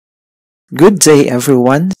Good day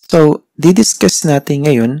everyone. So, didiscuss natin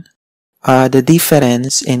ngayon the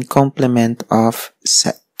difference and complement of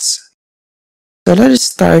sets. So, let us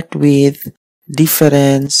start with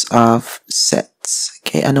difference of sets.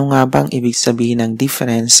 Okay, ano nga bang ibig sabihin ng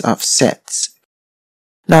difference of sets?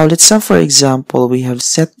 Now, let's say for example, we have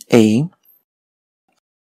set A.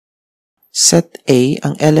 Set A,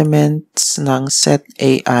 ang elements ng set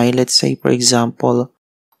A ay, let's say for example,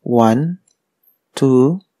 1,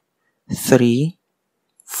 2, 3,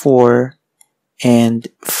 4,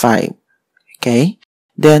 and 5. Okay?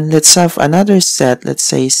 Then, let's have another set. Let's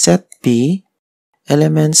say set B.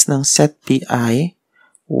 Elements ng set B ay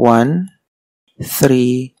 1,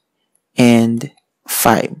 3, and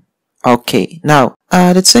 5. Okay. Now,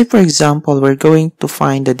 let's say for example, we're going to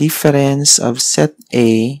find the difference of set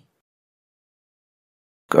A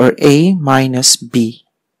or A minus B.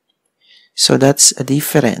 So, that's a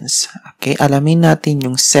difference. Okay, alamin natin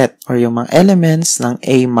yung set or yung mga elements ng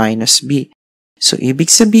A minus B. So, ibig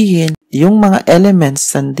sabihin, yung mga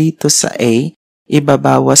elements nandito sa A,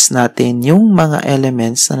 ibabawas natin yung mga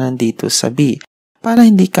elements na nandito sa B. Para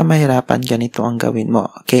hindi ka mahirapan, ganito ang gawin mo.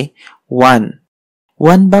 Okay? 1.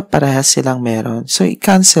 1 ba parehas silang meron? So,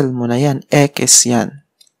 i-cancel mo na yan. X yan.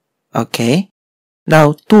 Okay?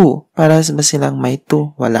 Now, 2. Parehas ba silang may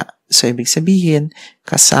 2? Wala. So, ibig sabihin,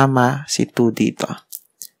 kasama si 2 dito.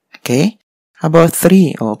 Okay? How about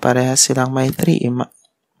 3? O, parehas silang may 3.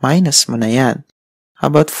 Minus mo na yan. How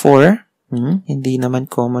about 4? Hindi naman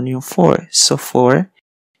common yung 4. So, 4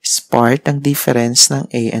 is part ng difference ng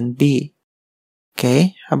A and B.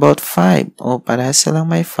 Okay? How about 5? O, parehas silang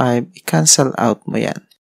may 5. I-cancel out mo yan.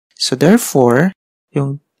 So, therefore,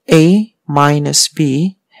 yung A minus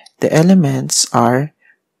B, the elements are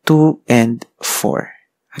 2 and 4.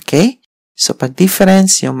 Okay? So, pag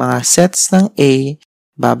difference, yung mga sets ng A,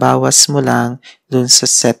 babawas mo lang dun sa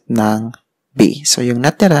set ng B. So, yung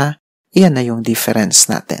natira, iyan na yung difference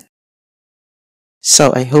natin.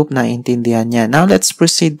 So, I hope naintindihan niya. Now, let's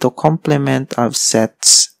proceed to complement of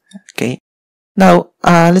sets. Okay? Now,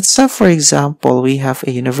 let's say, for example, we have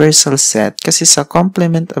a universal set. Kasi sa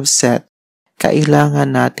complement of set,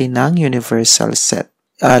 kailangan natin ng universal set.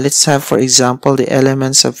 Let's have, for example, the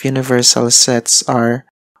elements of universal sets are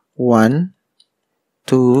 1,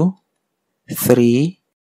 2, 3,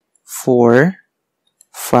 4,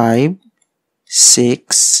 5,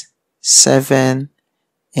 6, 7,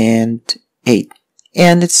 and 8.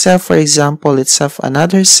 And let's have, for example, let's have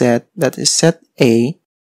another set that is set A.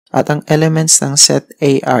 At ang elements ng set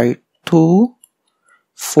A are 2,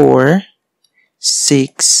 4,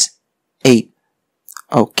 6, 8.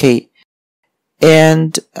 Okay.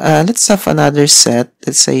 And let's have another set.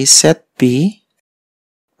 Let's say set B.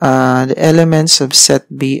 The elements of set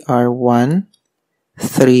B are 1,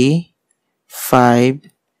 3, 5,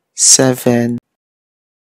 7.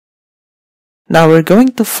 Now, we're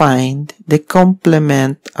going to find the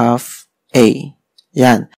complement of A.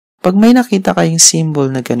 Yan. Pag may nakita kayong symbol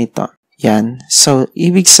na ganito, yan. So,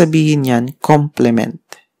 ibig sabihin yan, complement.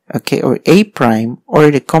 Okay? Or A prime or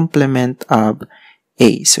the complement of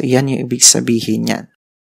A. So, yan yung ibig sabihin yan.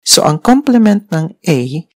 So, ang complement ng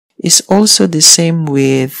A is also the same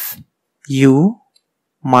with U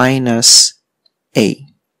minus A.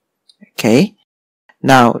 Okay?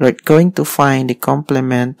 Now, we're going to find the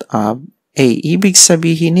complement of A. Ibig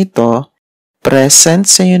sabihin nito, present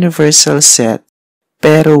sa universal set,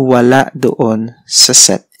 pero wala doon sa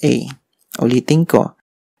set A. Ulitin ko,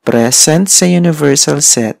 present sa universal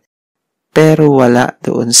set, pero wala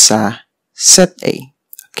doon sa set A.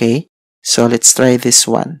 Okay? So, let's try this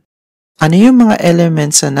one. Ano yung mga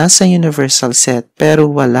elements na nasa universal set, pero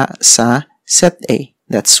wala sa set A?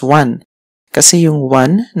 That's 1. Kasi yung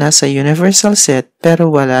 1 nasa universal set,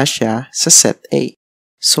 pero wala siya sa set A.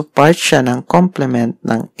 So, part siya ng complement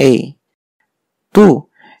ng A. 2.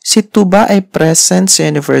 Si 2 ba ay present sa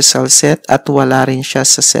universal set at wala rin siya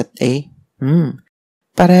sa set A?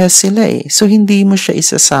 Parehas sila eh. So, hindi mo siya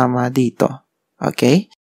isasama dito.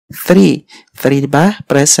 Okay? 3. 3 ba?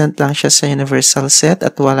 Present lang siya sa universal set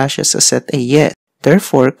at wala siya sa set A yet.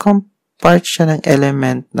 Therefore, part siya ng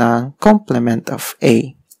element ng complement of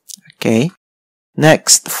A. Okay?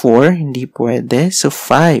 Next, 4. Hindi pwede. So,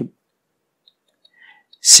 5.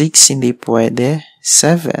 6, hindi pwede.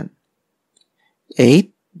 7.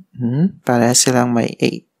 8, para silang may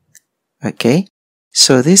 8. Okay?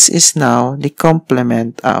 So, this is now the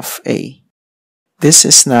complement of A. This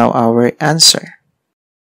is now our answer.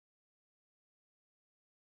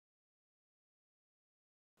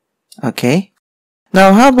 Okay?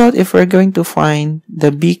 Now, how about if we're going to find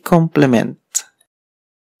the B complement?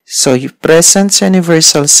 So, you present sa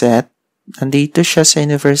universal set, Nandito siya sa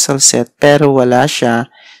universal set pero wala siya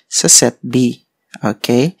sa set B.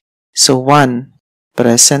 Okay? So, 1.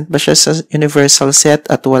 Present ba siya sa universal set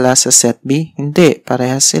at wala sa set B? Hindi.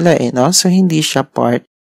 Parehas sila no? So, hindi siya part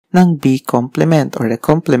ng B complement or the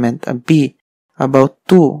complement of B. About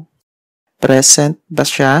 2. Present ba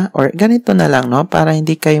siya? Or ganito na lang, no? Para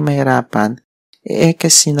hindi kayo mahirapan,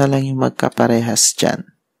 i-X nyo na lang yung magkaparehas dyan.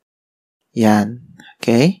 Yan.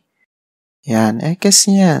 Okay? Yan. X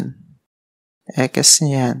yan. X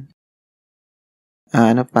yan.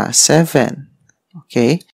 Ano pa? 7.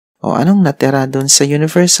 Okay? O anong natira dun sa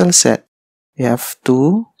universal set? We have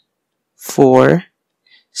 2, 4,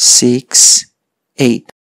 6, 8.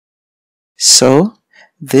 So,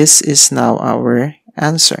 this is now our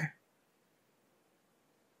answer.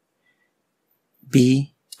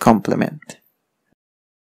 B complement.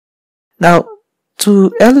 Now,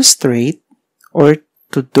 to illustrate or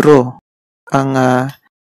to draw ang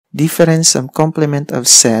difference of complement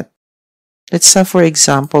of set, let's say for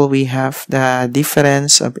example, we have the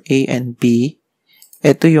difference of A and B.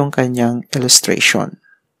 Ito yung kanyang illustration.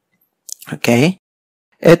 Okay?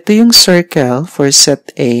 Ito yung circle for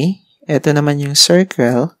set A. Ito naman yung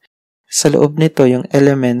circle. Sa loob nito yung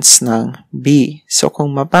elements ng B. So,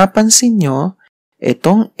 kung mapapansin nyo,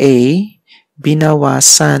 itong A,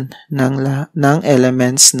 binawasan ng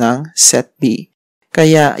elements ng set B.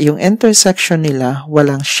 Kaya, yung intersection nila,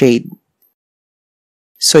 walang shade.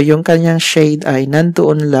 So, yung kanyang shade ay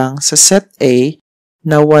nandoon lang sa set A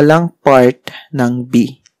na walang part ng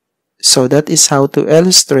B. So, that is how to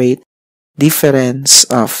illustrate difference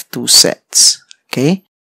of two sets. Okay?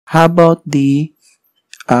 How about the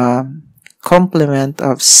complement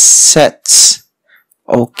of sets?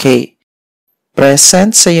 Okay.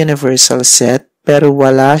 Present sa universal set, pero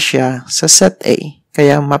wala siya sa set A.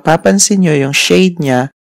 Kaya mapapansin nyo yung shade niya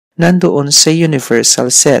nandoon sa universal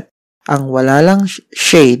set. Ang wala lang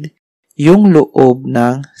shade, yung loob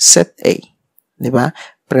ng set A. Diba?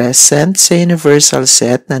 Present sa universal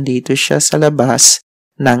set, nandito siya sa labas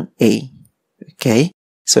ng A. Okay?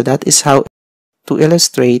 So that is how to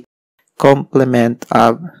illustrate complement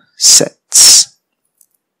of sets.